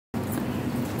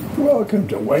Welcome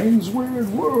to Wayne's Weird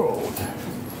World.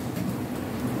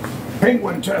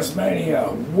 Penguin,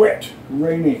 Tasmania, wet,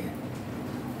 rainy.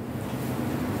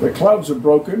 The clouds are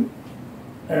broken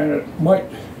and it might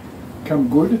come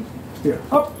good. Here,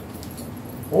 up.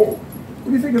 Oh, what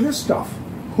do you think of this stuff?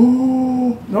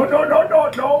 Oh, no, no, no, no,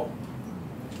 no.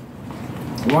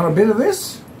 You want a bit of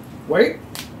this? Wait.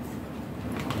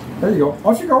 There you go.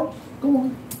 Off you go. Go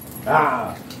on.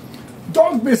 Ah,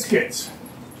 dog biscuits.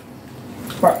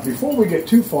 But before we get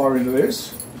too far into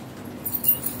this,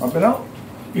 I've been out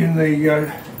in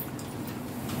the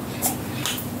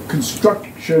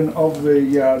construction of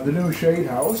the new shade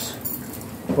house,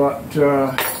 but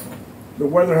the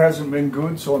weather hasn't been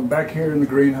good, so I'm back here in the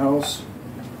greenhouse.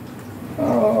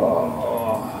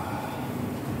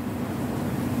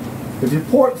 If you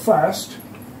pour it fast,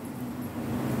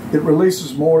 it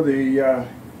releases more the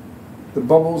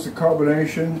bubbles, the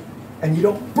carbonation, and you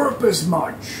don't burp as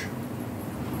much.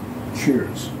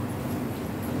 Cheers.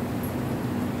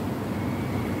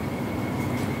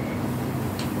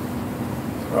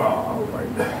 All right.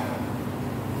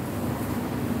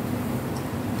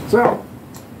 So,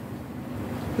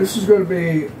 this is going to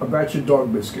be a batch of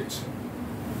dog biscuits.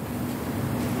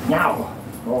 Now,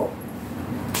 oh,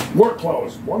 work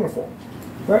clothes, wonderful.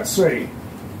 Let's see.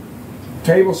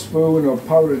 Tablespoon of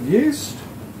powdered yeast,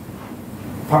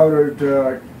 powdered,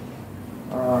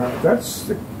 that's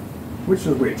the, which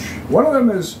is which? One of them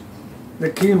is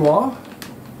the quinoa,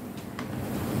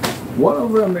 one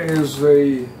of them is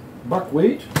the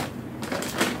buckwheat,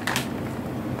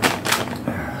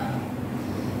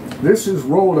 this is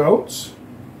rolled oats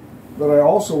that I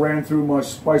also ran through my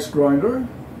spice grinder.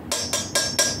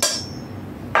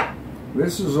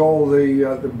 This is all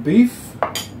the beef,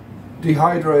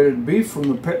 dehydrated beef from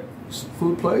the pet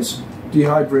food place,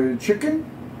 dehydrated chicken.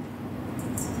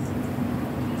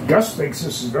 Gus thinks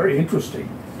this is very interesting.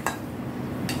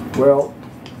 Well,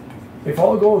 if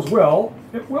all goes well,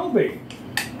 it will be.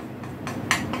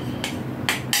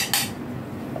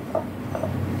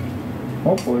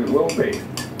 Hopefully it will be.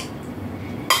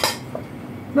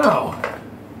 Now,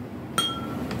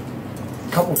 a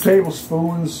couple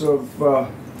tablespoons of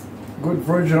good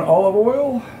virgin olive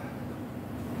oil.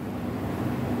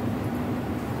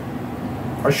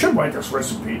 I should write this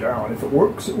recipe down. If it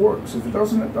works, it works. If it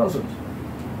doesn't, it doesn't.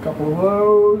 A couple of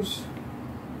those.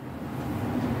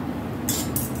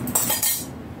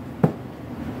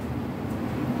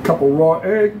 A couple raw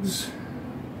eggs.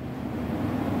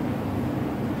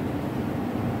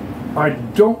 I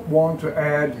don't want to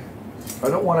add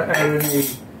any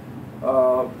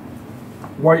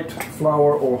white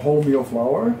flour or wholemeal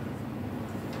flour,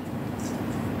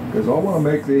 because I want to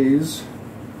make these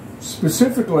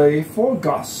specifically for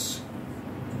Gus.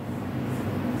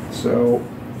 So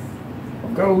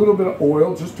I've got a little bit of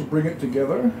oil just to bring it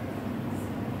together,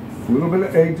 a little bit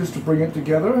of egg just to bring it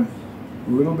together, a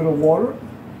little bit of water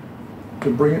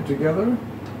to bring it together.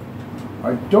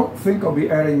 I don't think I'll be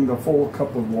adding the full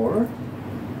cup of water,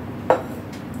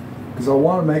 because I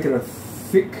want to make it a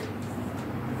thick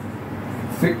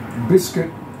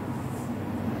biscuit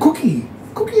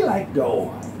cookie-like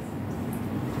dough.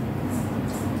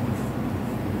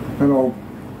 And I'll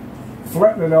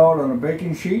flatten it out on a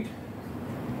baking sheet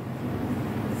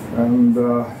and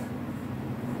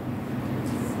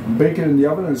bake it in the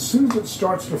oven. As soon as it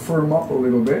starts to firm up a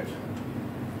little bit,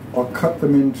 I'll cut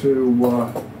them into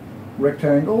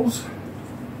rectangles,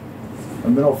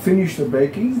 and then I'll finish the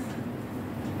baking,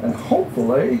 and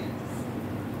hopefully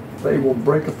they will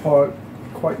break apart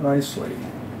quite nicely.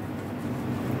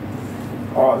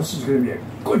 Oh, this is going to be a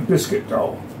good biscuit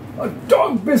dough. A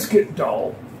dog biscuit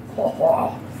dough.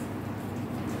 Oh,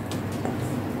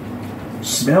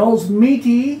 smells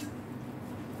meaty.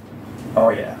 Oh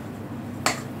yeah.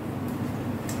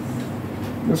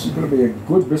 This is going to be a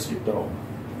good biscuit dough.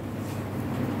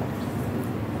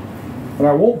 And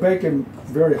I won't bake them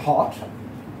very hot.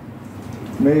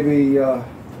 Maybe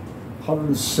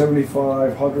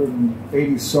 175,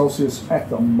 180 Celsius at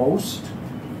the most.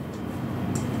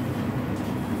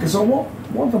 Because I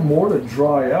want them more to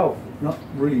dry out, not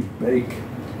really bake.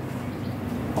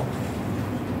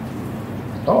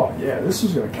 Oh yeah, this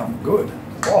is going to come good.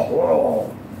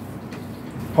 Oh,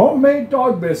 homemade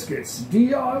dog biscuits,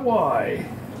 DIY.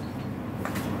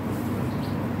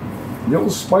 The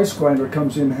old spice grinder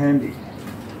comes in handy.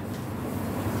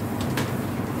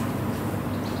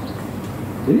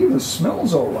 It even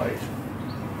smells all right.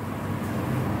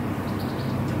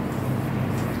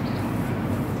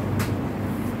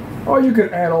 Oh, you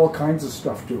could add all kinds of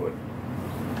stuff to it.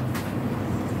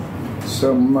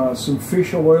 Some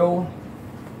fish oil,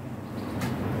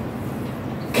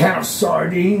 can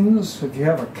sardines if you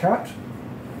have a cat,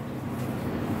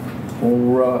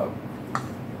 or a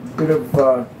bit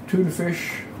of tuna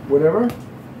fish, whatever.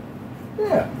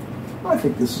 Yeah, I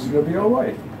think this is going to be all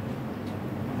right.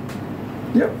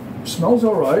 Yep, smells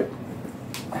all right.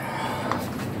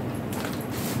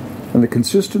 And the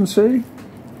consistency?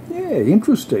 Yeah,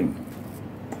 interesting.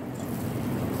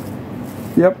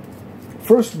 Yep,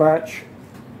 first batch,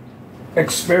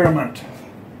 experiment.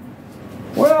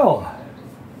 Well,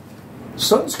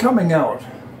 sun's coming out.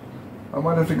 I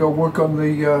might have to go work on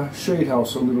the shade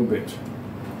house a little bit.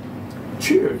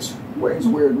 Cheers, Wayne's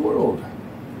Weird World.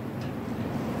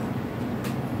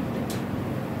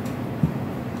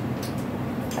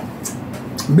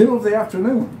 Middle of the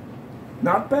afternoon,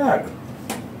 not bad.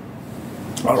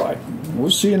 All right, we'll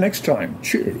see you next time.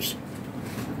 Cheers.